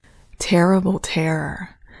terrible terror.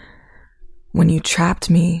 When you trapped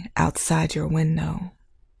me outside your window,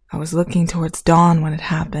 I was looking towards dawn when it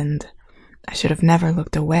happened. I should have never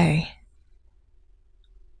looked away.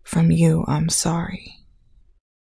 From you, I'm sorry.